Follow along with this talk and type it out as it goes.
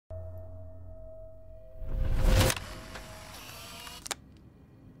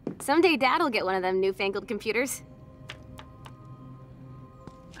Someday Dad'll get one of them newfangled computers.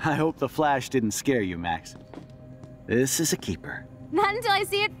 I hope the flash didn't scare you, Max. This is a keeper. Not until I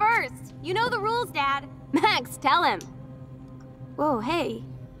see it first. You know the rules, Dad. Max, tell him. Whoa, hey.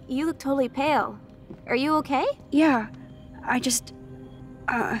 You look totally pale. Are you okay? Yeah, I just...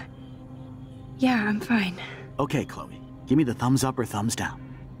 yeah, I'm fine. Okay, Chloe. Give me the thumbs up or thumbs down.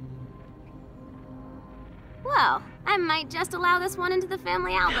 Well, I might just allow this one into the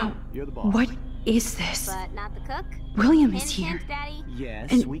family album. You're the boss. What is this? But not the cook. William is Hint, here. hint, Daddy.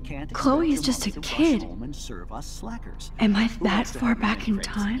 Yes, And we can't Chloe expect is just your a mother to kid. rush home and serve us slackers. Am I Who that wants to far have back man in friends?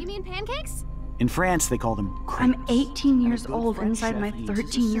 time? You mean pancakes? In France, they call them I'm crepes. 18 And a years good old French inside chef my needs his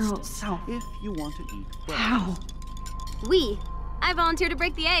 13-year-old assistance self. If you want to eat bread. How? I volunteer to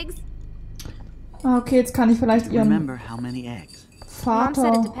break the eggs. Okay, jetzt kann ich vielleicht ihren Remember how many eggs? Mom said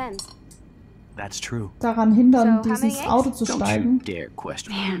it Vater depends. That's true. daran hindern, So, how many dieses eggs? Auto zu Don't you steigen. dare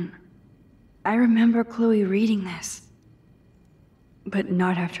question. Man, I remember Chloe reading this. But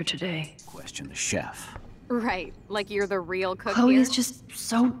not after today. Question the chef. Right, like you're the real cook Chloe here. is just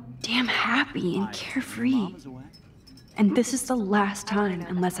so damn happy and carefree. Mama's away. And this is the last time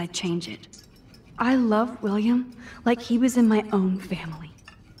unless I change it. I love William like he was in my own family.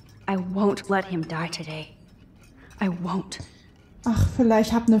 I won't let him die today. I won't. Ach,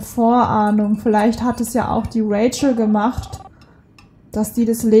 vielleicht hat eine Vorahnung. Vielleicht hat es ja auch die Rachel gemacht, dass die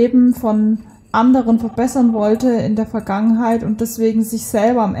das Leben von anderen verbessern wollte in der Vergangenheit und deswegen sich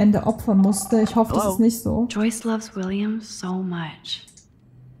selber am Ende opfern musste. Ich hoffe, das ist nicht so. Joyce loves William so much.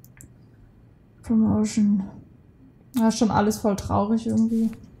 Promotion. Ja, schon alles voll traurig irgendwie.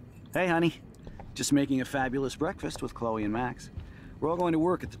 Hey, honey. Just making a fabulous breakfast with Chloe and Max. We're all going to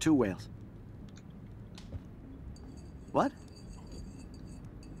work at the Two Whales. What?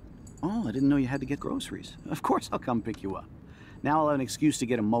 Oh, I didn't know you had to get groceries. Of course I'll come pick you up. Now I'll have an excuse to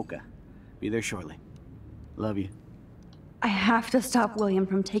get a mocha. Be there shortly. Love you. I have to stop William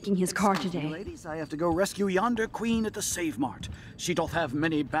from taking his car Excuse me, today. ladies, I have to go rescue yonder queen at the Save Mart. She doth have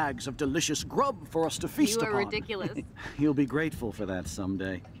many bags of delicious grub for us to feast You are upon. ridiculous. You'll be grateful for that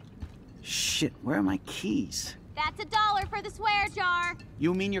someday. Shit, where are my keys? That's $1 for the swear jar.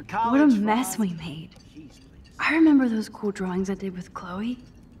 You mean your college? What a mess fund? we made. Keys, please. I remember those cool drawings I did with Chloe.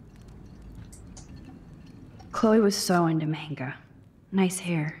 Chloe was so into manga. Nice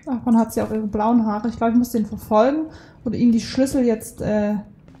hair. Ach, man hat sie auch ihre blauen Haare. Ich glaube, ich muss den verfolgen oder ihm die Schlüssel jetzt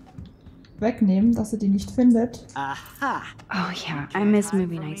wegnehmen, dass er die nicht findet. Aha! Oh yeah, I miss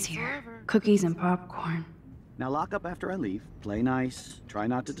movie nights here. Cookies and popcorn. Now lock up after I leave. Play nice. Try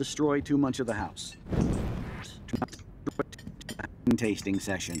not to destroy too much of the house. Tasting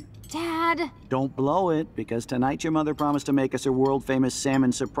session. Dad. Don't blow it, because tonight your mother promised to make us a world-famous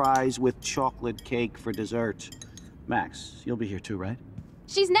salmon surprise with chocolate cake for dessert. Max, you'll be here too, right?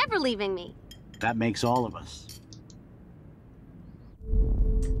 She's never leaving me. That makes all of us.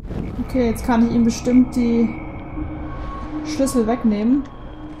 Okay, jetzt kann ich ihm bestimmt die Schlüssel wegnehmen,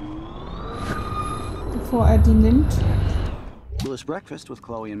 bevor er die nimmt. Fabulous breakfast with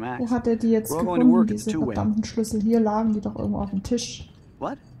Chloe and Max. Wo hat er die jetzt We're all going to gefunden, work at the diese Two Whales. verdammten Schlüssel? Hier lagen die doch irgendwo auf dem Tisch,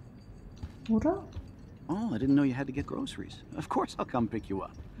 What? oder? Oh, I didn't know you had to get groceries. Of course I'll come pick you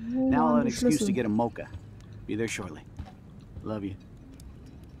up. Wo Now I'll have waren an die excuse to Schlüssel? get a mocha. Be there shortly. Love you.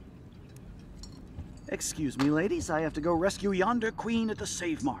 Excuse me, ladies. I have to go rescue yonder queen at the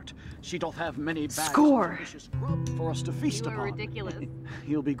Save Mart. She doth have many bags Score. of delicious grub for us to feast You are upon. ridiculous.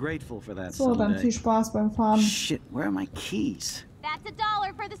 You'll be grateful for that So, dann someday. viel Spaß beim Fahren. Shit, where are my keys? That's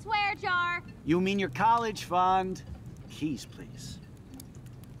 $1 for the swear jar. You mean your college fund? Keys, please.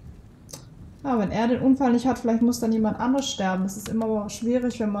 Ja, wenn er den Unfall nicht hat, vielleicht muss dann jemand anderes sterben. Es ist immer aber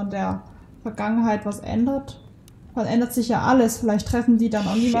schwierig, wenn man der Vergangenheit was ändert. Dann ändert sich ja alles. Vielleicht treffen die dann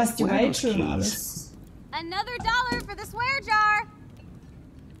auch niemals die Shit, where are those Rachel und keys? alles. Another $1 for the swear jar.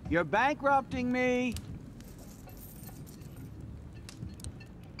 You're bankrupting me.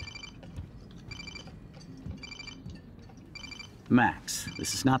 Max,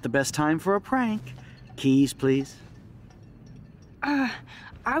 this is not the best time for a prank. Keys, please.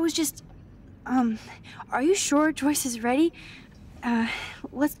 I was just, are you sure Joyce is ready?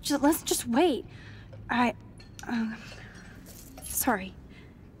 Let's just wait. Sorry.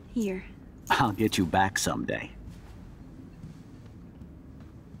 Here. I'll get you back someday.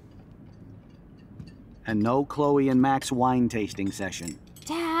 And no Chloe and Max wine tasting session.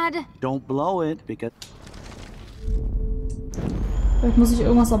 Dad. Don't blow it, because... Vielleicht muss ich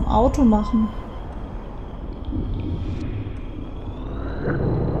irgendwas am Auto machen.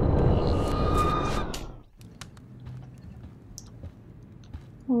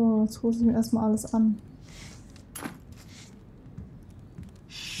 Oh, jetzt rufe ich mir erstmal alles an.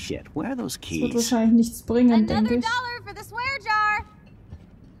 Shit, where are those Das wird keys? wahrscheinlich nichts bringen, denke Another ich. dollar for the swear jar.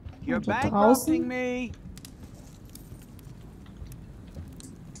 You're Also bankrupting draußen. me.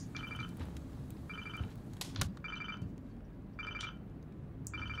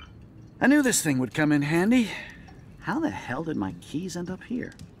 I knew this thing would come in handy. How the hell did my keys end up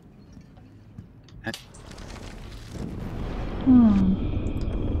here?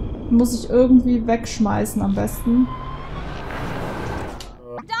 Muss ich irgendwie wegschmeißen am besten.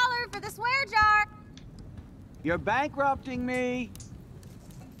 Dollar for the swear jar. You're bankrupting me.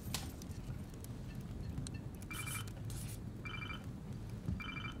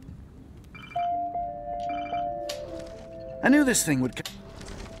 I knew this thing would come.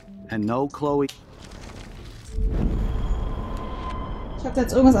 And no Chloe. Ich habe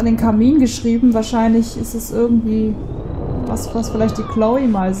jetzt irgendwas an den Kamin geschrieben. Wahrscheinlich ist es irgendwie was vielleicht die Chloe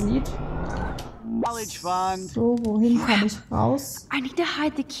mal sieht. College fund. So, wohin kann ich raus? I need to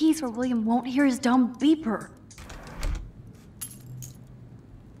hide the keys where William won't hear his dumb beeper.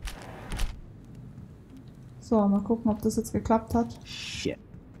 So, mal gucken, ob das jetzt geklappt hat. Shit.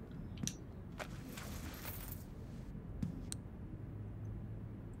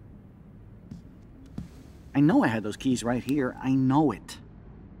 I know I had those keys right here. I know it.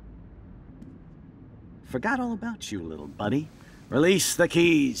 Forgot all about you, little buddy. Release the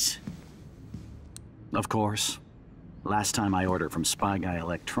keys. Of course. Last time I ordered from Spy Guy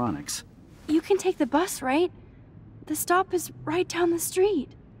Electronics. You can take the bus, right? The stop is right down the street.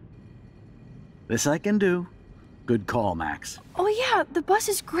 This I can do. Good call, Max. Oh yeah, the bus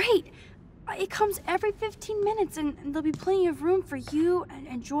is great. It comes every 15 minutes and there'll be plenty of room for you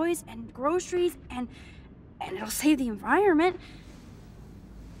and Joyce and groceries and it'll save the environment.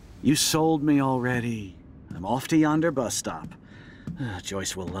 You sold me already. I'm off to yonder bus stop.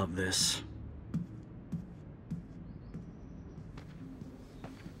 Joyce will love this.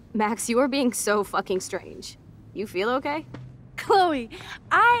 Max, you are being so fucking strange. You feel okay? Chloe,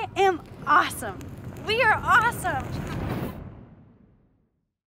 I am awesome. We are awesome.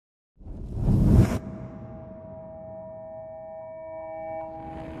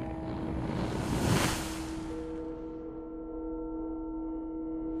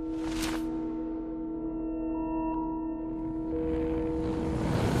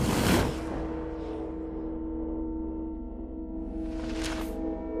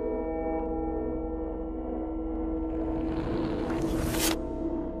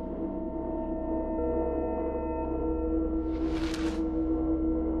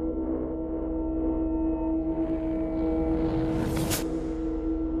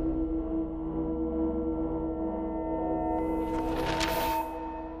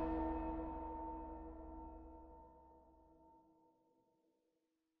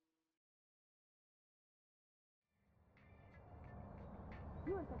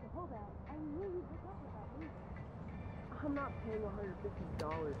 I'm not paying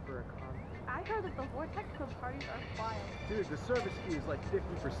 $150 for a concert. I heard that the Vortex Club parties are wild. Dude, the service fee is like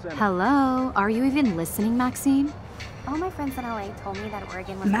 50%. Hello? Are you even listening, Maxine? All my friends in LA told me that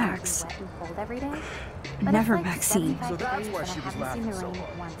Oregon was Max. wet and cold every day. But Never it's like Maxine. 75 So that's degrees why and she I was haven't seen laughing the so rain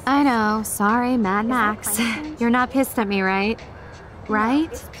hard. once. I know. Sorry, Mad Is that Max. climate change? You're not pissed at me, right?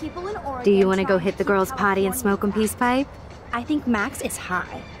 Right? It's people in Oregon. Do you want to go trying hit the keep girls' potty and California smoke a back. peace pipe? I think Max is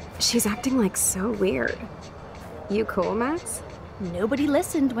high. She's acting like so weird. You cool, Max? Nobody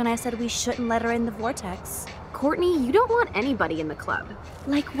listened when I said we shouldn't let her in the Vortex. Courtney, you don't want anybody in the club.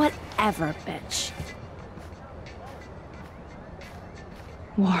 Like whatever, bitch.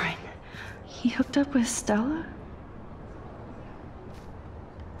 Warren, he hooked up with Stella?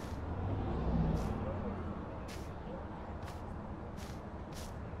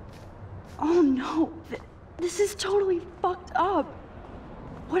 Oh no, this is totally fucked up.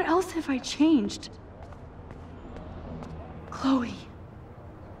 What else have I changed? Chloe.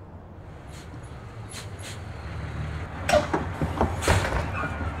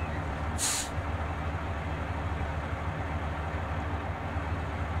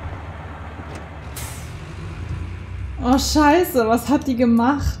 Oh Scheiße, was hat die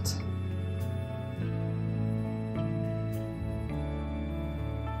gemacht?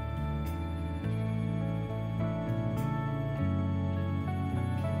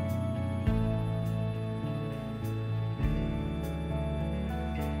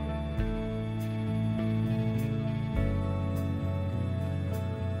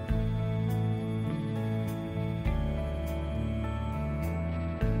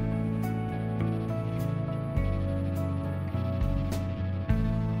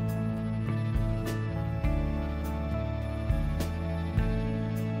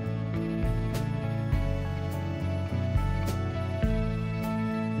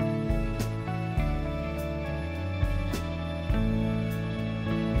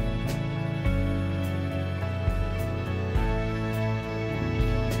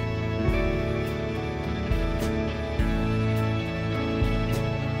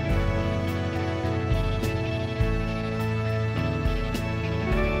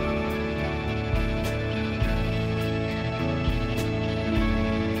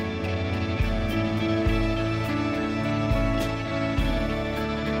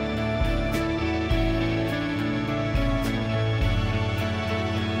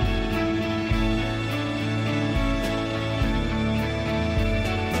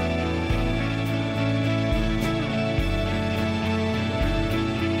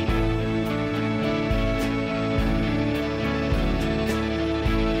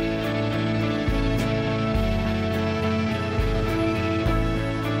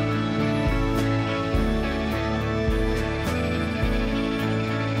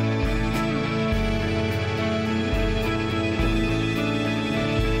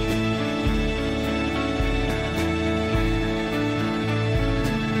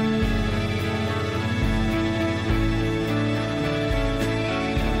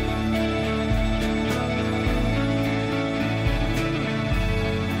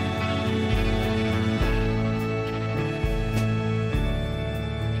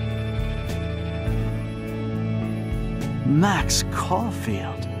 Max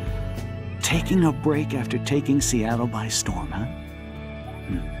Caulfield. Taking a break after taking Seattle by storm, huh?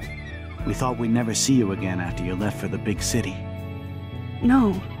 We thought we'd never see you again after you left for the big city.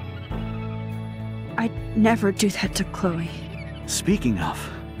 No. I'd never do that to Chloe. Speaking of,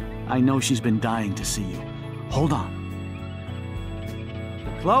 I know she's been dying to see you. Hold on.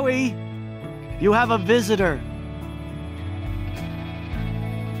 Chloe, you have a visitor.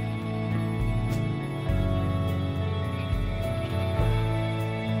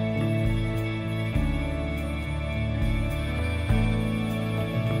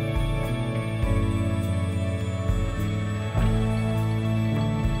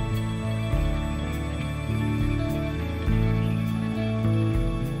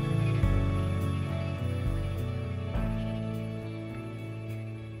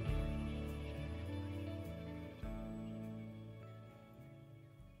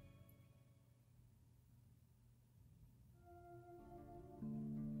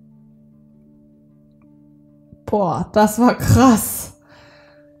 Boah, das war krass.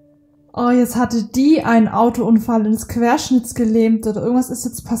 Oh, jetzt hatte die einen Autounfall ins Querschnitts gelähmt oder irgendwas ist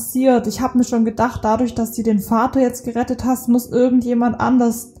jetzt passiert. Ich habe mir schon gedacht, dadurch, dass sie den Vater jetzt gerettet hast, muss irgendjemand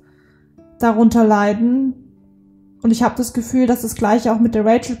anders darunter leiden. Und ich habe das Gefühl, dass das Gleiche auch mit der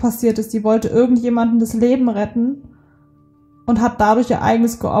Rachel passiert ist. Die wollte irgendjemanden das Leben retten und hat dadurch ihr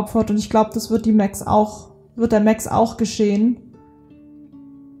eigenes geopfert. Und ich glaube, das wird der Max auch geschehen.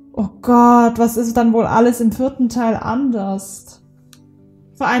 Oh Gott, was ist dann wohl alles im 4. Teil anders?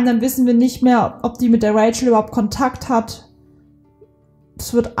 Vor allem dann wissen wir nicht mehr, ob die mit der Rachel überhaupt Kontakt hat.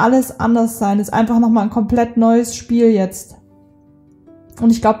 Das wird alles anders sein. Das ist einfach nochmal ein komplett neues Spiel jetzt.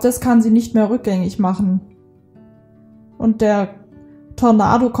 Und ich glaube, das kann sie nicht mehr rückgängig machen. Und der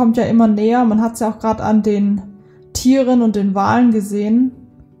Tornado kommt ja immer näher. Man hat es ja auch gerade an den Tieren und den Walen gesehen.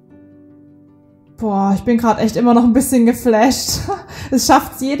 Boah, ich bin gerade echt immer noch ein bisschen geflasht. Es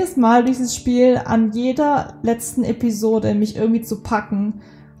schafft es jedes Mal, dieses Spiel an jeder letzten Episode mich irgendwie zu packen,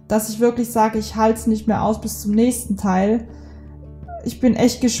 dass ich wirklich sage, ich halte es nicht mehr aus bis zum nächsten Teil. Ich bin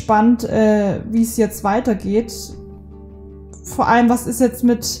echt gespannt, wie es jetzt weitergeht. Vor allem, was ist jetzt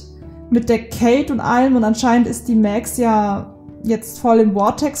mit der Kate und allem? Und anscheinend ist die Max ja jetzt voll im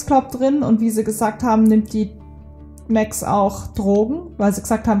Vortex Club drin. Und wie sie gesagt haben, nimmt die Max auch Drogen, weil sie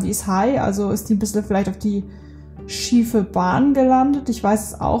gesagt haben, die ist high. Also ist die ein bisschen vielleicht auf die schiefe Bahn gelandet. Ich weiß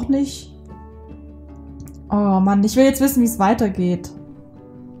es auch nicht. Oh Mann, ich will jetzt wissen, wie es weitergeht.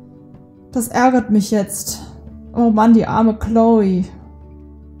 Das ärgert mich jetzt. Oh Mann, die arme Chloe.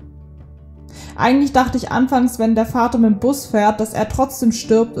 Eigentlich dachte ich anfangs, wenn der Vater mit dem Bus fährt, dass er trotzdem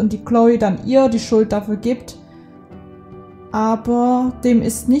stirbt und die Chloe dann ihr die Schuld dafür gibt. Aber dem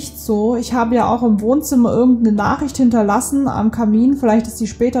ist nicht so. Ich habe ja auch im Wohnzimmer irgendeine Nachricht hinterlassen am Kamin. Vielleicht ist die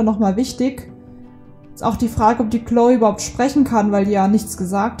später nochmal wichtig. Ist auch die Frage, ob die Chloe überhaupt sprechen kann, weil die ja nichts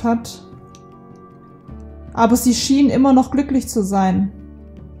gesagt hat. Aber sie schien immer noch glücklich zu sein.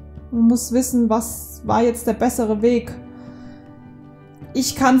 Man muss wissen, was war jetzt der bessere Weg.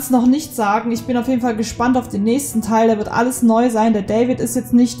 Ich kann es noch nicht sagen. Ich bin auf jeden Fall gespannt auf den nächsten Teil. Da wird alles neu sein. Der David ist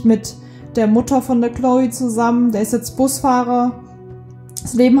jetzt nicht mit der Mutter von der Chloe zusammen. Der ist jetzt Busfahrer.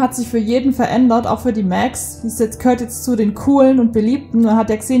 Das Leben hat sich für jeden verändert, auch für die Max. Die gehört jetzt zu den Coolen und Beliebten. Man hat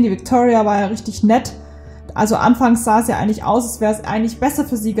ja gesehen, die Victoria war ja richtig nett. Also anfangs sah es ja eigentlich aus, als wäre es eigentlich besser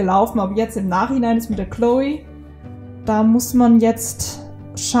für sie gelaufen. Aber jetzt im Nachhinein ist mit der Chloe. Da muss man jetzt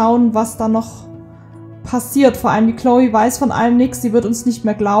schauen, was da noch passiert. Vor allem die Chloe weiß von allem nichts. Sie wird uns nicht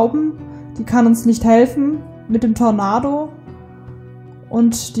mehr glauben. Die kann uns nicht helfen mit dem Tornado.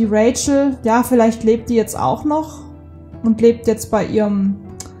 Und die Rachel, ja, vielleicht lebt die jetzt auch noch und lebt jetzt bei ihrem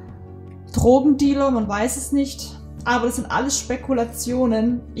Drogendealer, man weiß es nicht. Aber das sind alles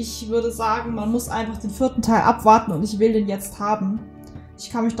Spekulationen. Ich würde sagen, man muss einfach den 4. Teil abwarten und ich will den jetzt haben. Ich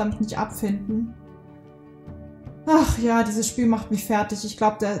kann mich damit nicht abfinden. Ach ja, dieses Spiel macht mich fertig. Ich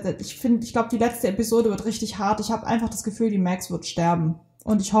glaube, die letzte Episode wird richtig hart. Ich habe einfach das Gefühl, die Max wird sterben.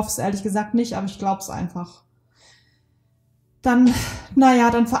 Und ich hoffe es ehrlich gesagt nicht, aber ich glaube es einfach. Dann,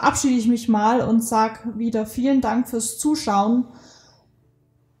 naja, dann verabschiede ich mich mal und sage wieder vielen Dank fürs Zuschauen.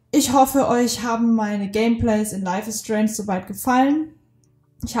 Ich hoffe, euch haben meine Gameplays in Life is Strange soweit gefallen.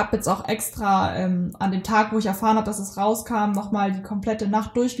 Ich habe jetzt auch extra an dem Tag, wo ich erfahren habe, dass es rauskam, nochmal die komplette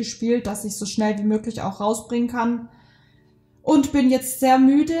Nacht durchgespielt, dass ich so schnell wie möglich auch rausbringen kann. Und bin jetzt sehr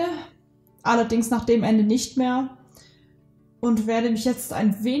müde, allerdings nach dem Ende nicht mehr. Und werde mich jetzt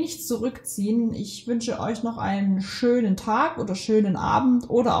ein wenig zurückziehen. Ich wünsche euch noch einen schönen Tag oder schönen Abend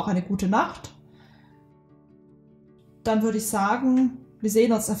oder auch eine gute Nacht. Dann würde ich sagen, wir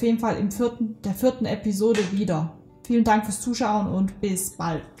sehen uns auf jeden Fall in der 4. Episode wieder. Vielen Dank fürs Zuschauen und bis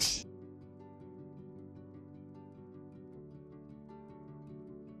bald.